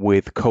Penpot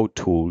with code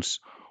tools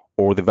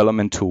or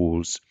development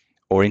tools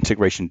or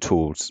integration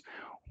tools,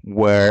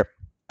 where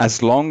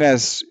as long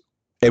as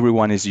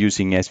everyone is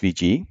using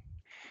SVG,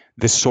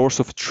 the source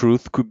of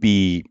truth could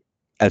be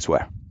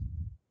elsewhere.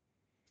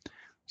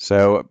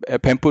 So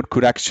Penpot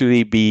could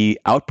actually be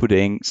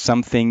outputting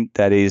something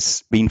that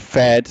is being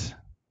fed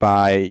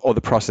by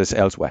other process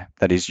elsewhere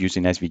that is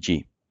using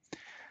SVG.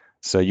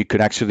 So you could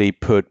actually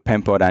put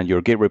Penpot and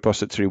your Git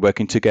repository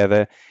working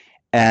together,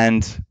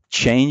 and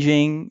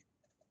changing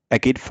a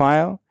Git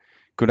file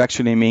could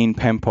actually mean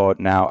Penpot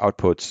now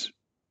outputs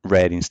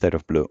red instead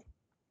of blue.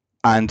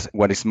 And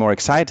what is more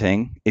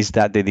exciting is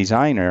that the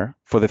designer,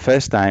 for the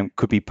first time,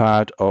 could be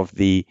part of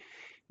the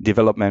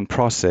development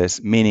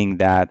process, meaning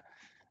that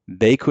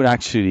they could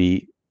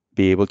actually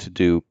be able to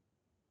do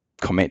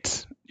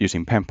commits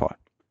using Penpot,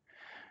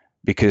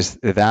 because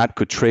that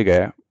could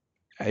trigger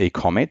a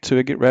commit to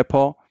a Git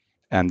repo,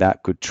 and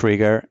that could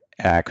trigger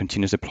a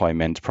continuous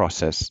deployment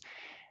process,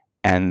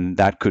 and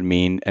that could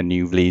mean a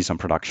new release on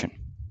production.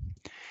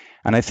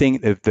 And I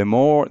think if the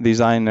more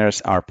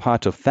designers are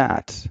part of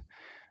that,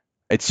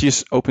 it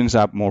just opens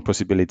up more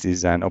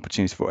possibilities and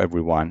opportunities for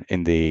everyone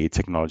in the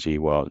technology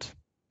world.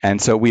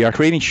 And so we are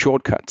creating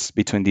shortcuts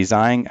between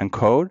design and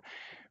code,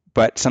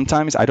 but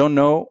sometimes I don't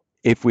know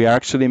if we are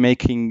actually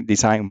making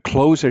design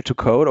closer to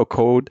code or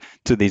code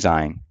to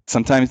design.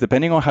 Sometimes,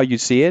 depending on how you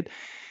see it,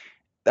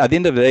 at the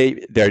end of the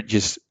day, they're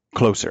just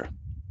closer.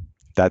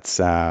 That's,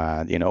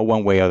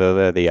 one way or the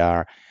other, they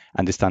are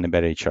understanding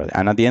better each other.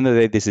 And at the end of the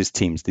day, this is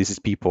teams. This is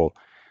people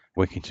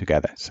working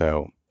together.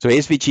 So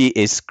SVG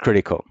is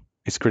critical.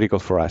 It's critical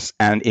for us.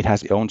 And it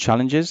has its own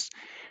challenges,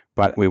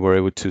 but we were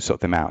able to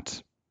sort them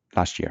out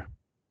last year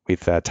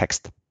with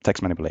text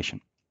manipulation.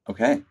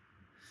 Okay.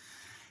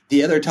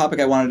 The other topic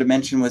I wanted to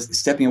mention was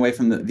stepping away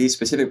from these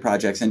specific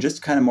projects and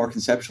just kind of more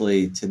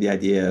conceptually to the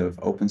idea of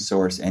open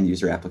source end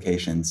user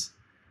applications.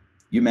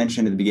 You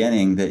mentioned at the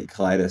beginning that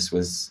Kaleidos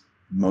was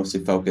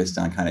mostly focused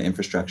on kind of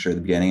infrastructure at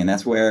the beginning, and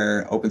that's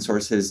where open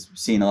source has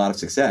seen a lot of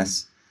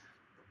success.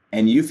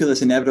 And you feel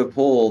this inevitable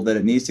pull that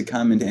it needs to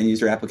come into end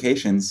user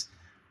applications.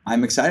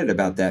 I'm excited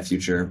about that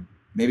future.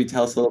 Maybe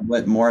tell us a little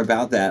bit more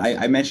about that.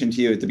 I mentioned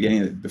to you at the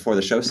beginning, before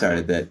the show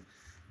started, that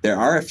there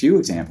are a few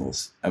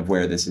examples of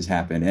where this has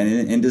happened.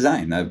 And in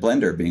design,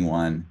 Blender being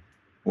one,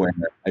 where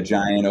a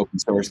giant open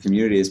source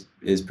community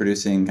is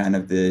producing kind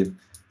of the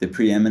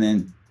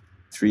preeminent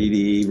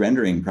 3D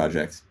rendering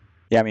project.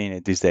 Yeah, I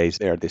mean, these days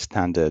they are the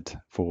standard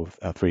for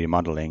 3D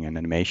modeling and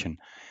animation.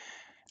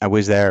 I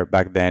was there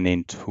back then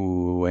in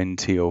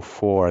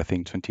 2004, I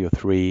think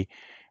 2003,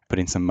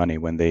 putting some money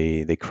when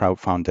they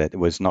crowdfunded. It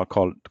was not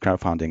called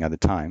crowdfunding at the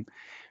time,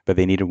 but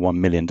they needed $1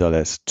 million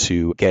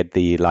to get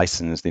the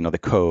license, the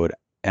code,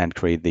 and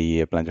create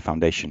the Blender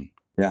Foundation.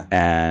 Yeah.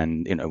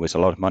 And it was a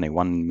lot of money,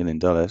 $1 million.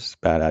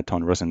 But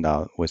Tom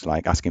Rosendahl was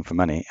like asking for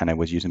money, and I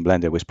was using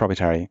Blender. It was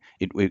proprietary.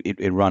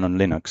 It ran on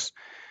Linux.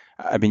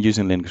 I've been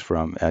using Linux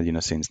from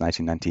since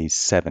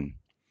 1997,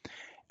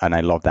 and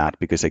I love that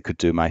because I could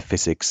do my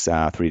physics,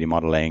 3D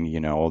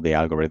modeling, all the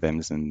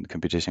algorithms and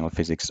computational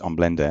physics on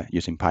Blender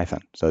using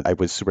Python. So I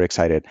was super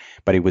excited,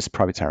 but it was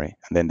proprietary.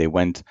 And then they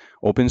went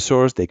open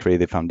source. They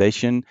created the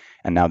foundation,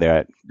 and now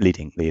they're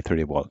leading the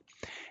 3D world.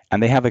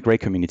 And they have a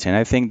great community. And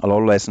I think a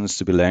lot of lessons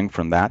to be learned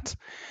from that.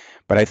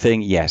 But I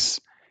think, yes,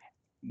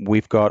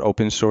 we've got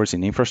open source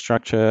in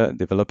infrastructure,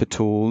 developer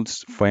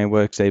tools,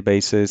 frameworks,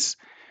 databases,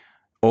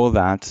 all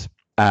that.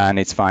 And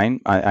it's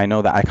fine. I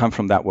know that I come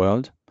from that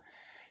world.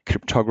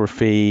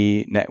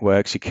 Cryptography,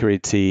 network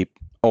security,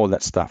 all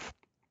that stuff.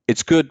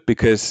 It's good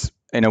because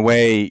in a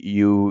way,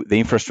 the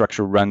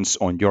infrastructure runs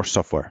on your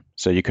software.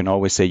 So you can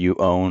always say you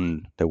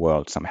own the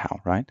world somehow,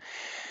 right?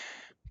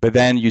 But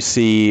then you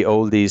see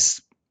all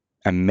these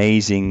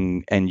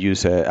amazing end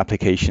user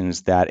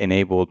applications that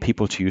enable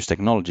people to use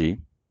technology,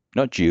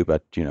 not you,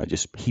 but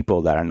just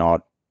people that are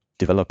not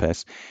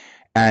developers.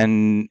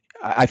 And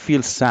I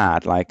feel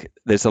sad, like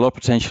there's a lot of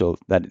potential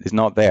that is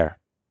not there.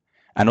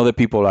 And other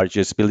people are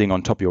just building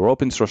on top of your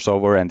open source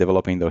software and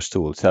developing those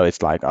tools. So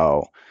it's like,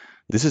 oh,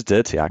 this is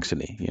dirty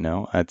actually,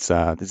 It's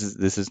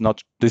this is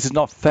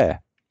not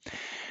fair.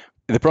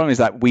 The problem is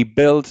that we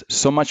build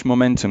so much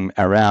momentum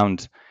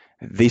around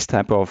this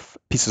type of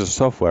pieces of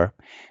software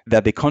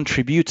that the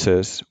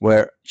contributors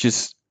were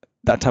just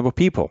that type of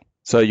people.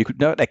 So you could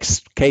not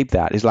escape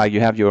that. It's like you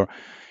have your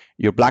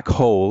black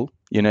hole,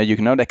 you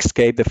cannot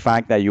escape the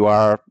fact that you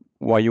are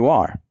what you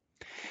are.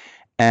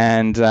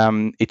 And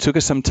it took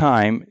us some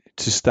time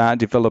to start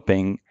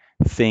developing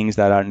things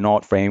that are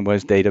not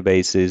frameworks,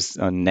 databases,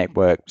 and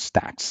network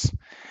stacks,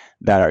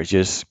 that are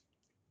just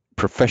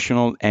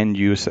professional end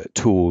user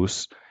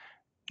tools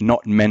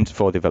not meant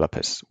for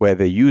developers, where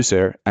the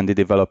user and the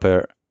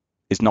developer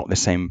is not the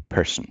same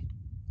person,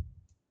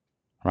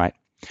 right?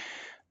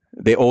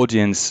 The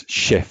audience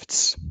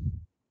shifts.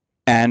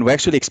 And we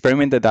actually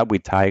experimented that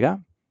with Taiga.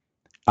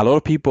 A lot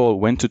of people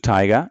went to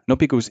Taiga, not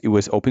because it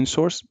was open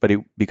source, but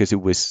because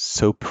it was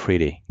so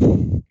pretty.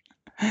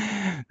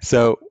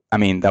 So, I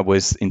mean, that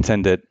was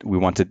intended. We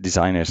wanted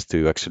designers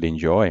to actually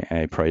enjoy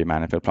a project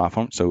management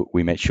platform. So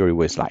we made sure it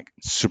was like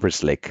super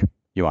slick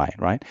UI,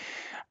 right?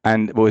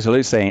 And what I was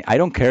always saying, I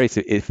don't care if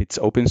it's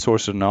open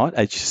source or not.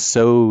 It's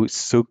just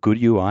so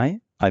good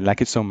UI. I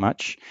like it so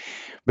much.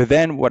 But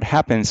then what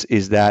happens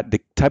is that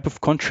the type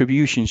of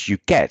contributions you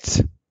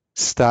get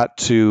start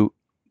to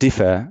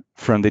differ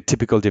from the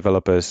typical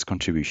developer's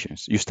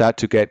contributions. You start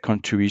to get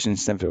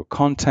contributions in terms of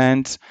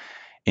content,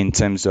 in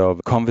terms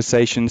of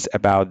conversations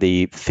about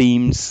the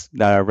themes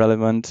that are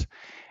relevant,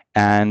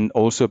 and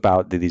also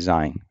about the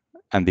design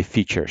and the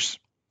features.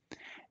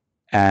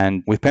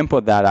 And with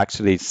Penpot, that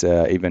actually is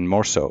even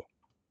more so,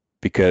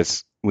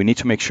 because we need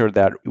to make sure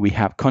that we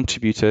have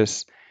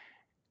contributors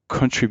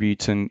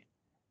contributing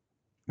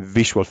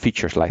visual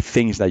features, like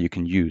things that you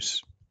can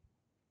use.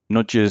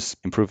 not just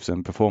improve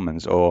some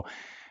performance or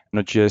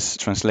not just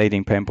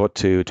translating Penpot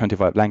to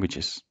 25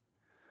 languages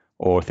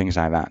or things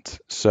like that.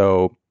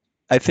 So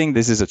I think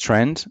this is a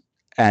trend.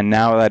 And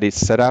now that it's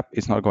set up,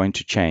 it's not going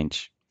to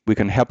change. We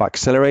can help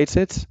accelerate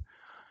it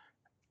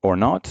or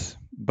not,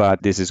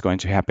 but this is going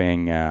to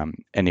happen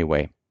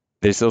anyway.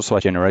 There's also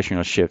a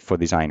generational shift for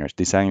designers.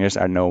 Designers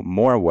are now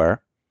more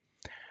aware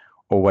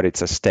of what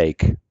it's at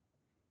stake.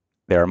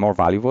 They are more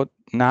valuable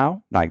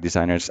now, like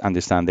designers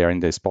understand they're in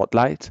the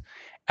spotlight,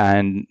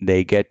 and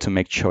they get to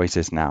make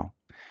choices now.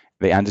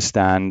 They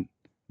understand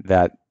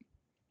that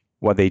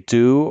what they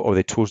do or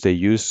the tools they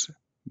use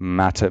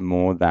matter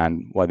more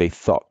than what they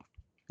thought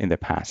in the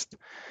past.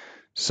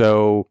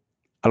 So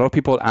a lot of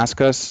people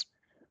ask us,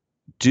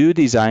 do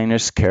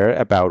designers care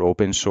about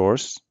open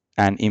source?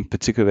 And in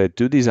particular,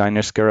 do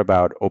designers care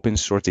about open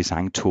source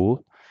design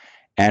tool?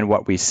 And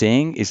what we're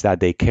seeing is that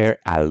they care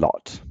a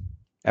lot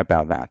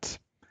about that.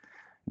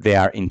 They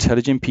are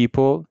intelligent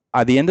people.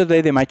 At the end of the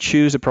day, they might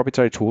choose a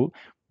proprietary tool,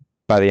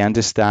 but they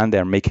understand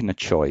they're making a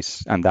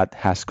choice, and that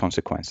has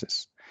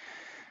consequences.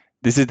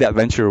 This is the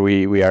adventure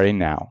we are in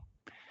now.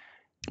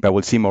 But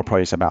we'll see more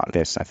projects about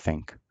this, I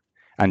think,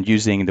 and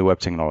using the web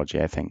technology,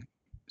 I think.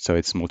 So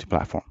it's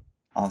multi-platform.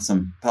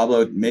 Awesome.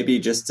 Pablo, maybe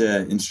just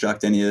to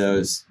instruct any of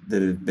those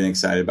that have been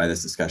excited by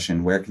this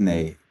discussion, where can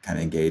they kind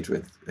of engage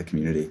with the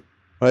community?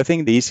 Well, I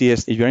think the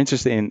easiest, if you're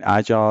interested in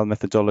agile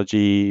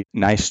methodology,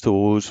 nice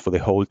tools for the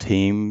whole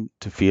team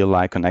to feel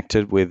like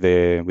connected with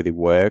the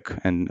work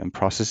and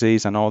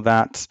processes and all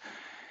that,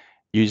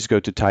 you just go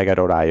to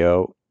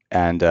taiga.io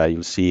and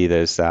you'll see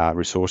there's a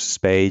resources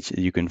page.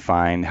 You can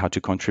find how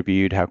to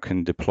contribute, how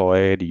can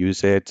deploy it,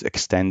 use it,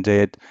 extend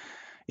it,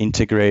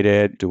 integrate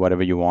it, do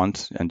whatever you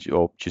want, and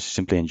or just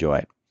simply enjoy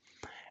it.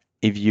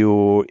 If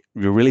you're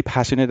really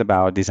passionate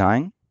about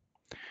design,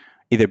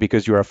 either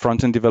because you're a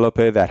front-end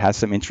developer that has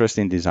some interest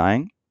in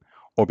design,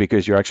 or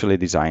because you're actually a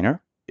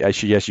designer, I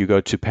suggest you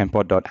go to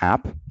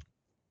penpot.app.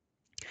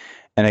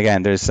 And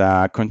again, there's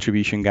a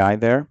contribution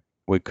guide there.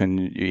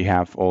 You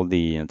have all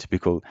the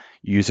typical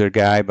user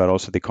guide, but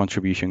also the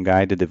contribution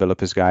guide, the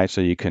developer's guide,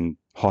 so you can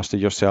host it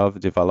yourself,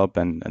 develop,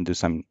 and do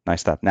some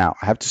nice stuff. Now,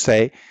 I have to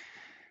say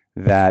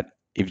that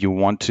if you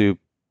want to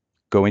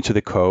go into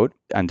the code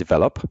and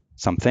develop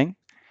something,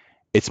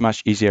 it's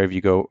much easier if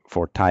you go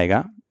for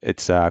Taiga.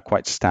 It's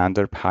quite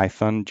standard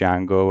Python,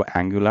 Django,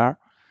 Angular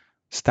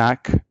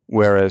stack,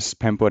 whereas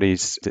Penpot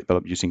is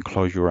developed using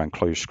Clojure and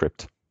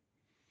ClojureScript.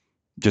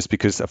 Just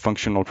because a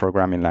functional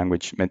programming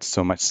language makes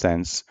so much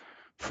sense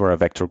for a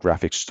vector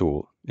graphics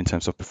tool in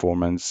terms of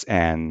performance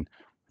and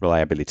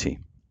reliability.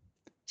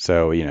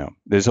 So,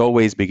 there's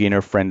always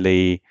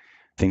beginner-friendly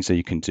things that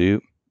you can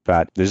do,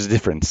 but there's a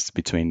difference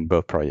between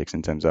both projects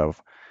in terms of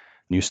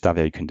new stuff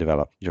that you can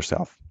develop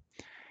yourself.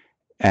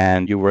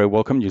 And you're very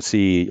welcome. You'll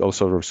see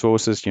also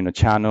resources,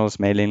 channels,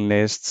 mailing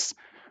lists,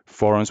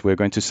 forums. We're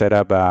going to set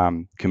up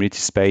community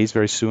space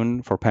very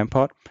soon for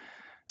Penpot,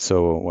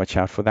 so watch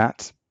out for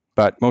that.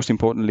 But most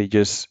importantly,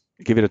 just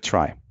give it a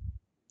try.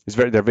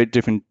 They're very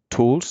different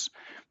tools,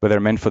 but they're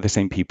meant for the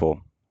same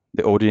people.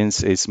 The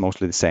audience is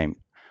mostly the same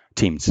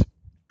teams.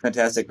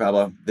 Fantastic,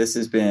 Pablo. This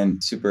has been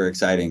super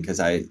exciting because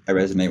I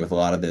resonate with a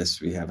lot of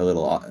this. We have a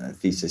little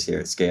thesis here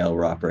at Scale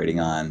we're operating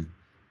on,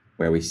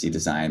 where we see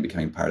design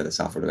becoming part of the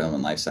software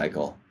development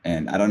lifecycle.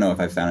 And I don't know if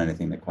I found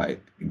anything that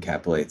quite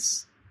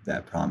encapsulates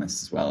that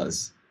promise as well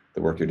as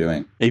the work you're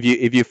doing.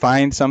 If you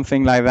find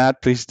something like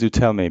that, please do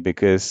tell me,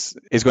 because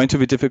it's going to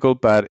be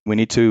difficult, but we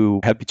need to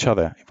help each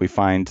other if we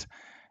find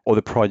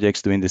other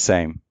projects doing the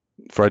same.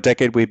 For a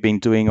decade, we've been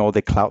doing all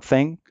the cloud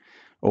thing,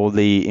 all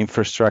the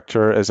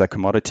infrastructure as a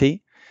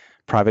commodity,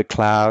 private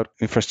cloud,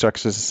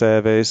 infrastructure as a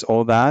service,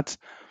 all that.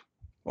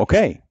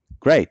 Okay,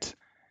 great.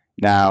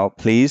 Now,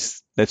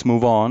 please, let's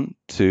move on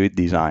to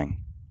design.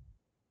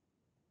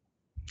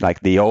 Like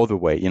the other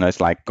way,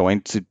 it's like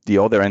going to the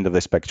other end of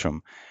the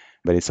spectrum,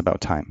 but it's about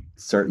time.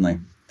 Certainly.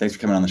 Thanks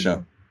for coming on the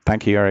show.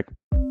 Thank you, Eric.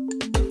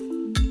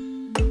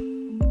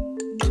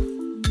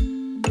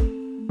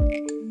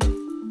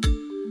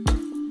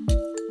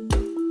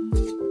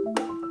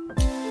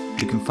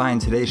 You can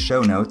find today's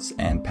show notes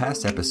and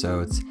past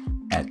episodes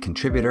at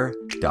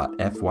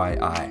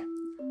contributor.fyi.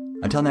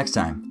 Until next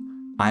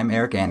time, I'm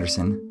Eric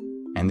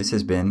Anderson, and this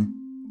has been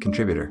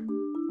Contributor.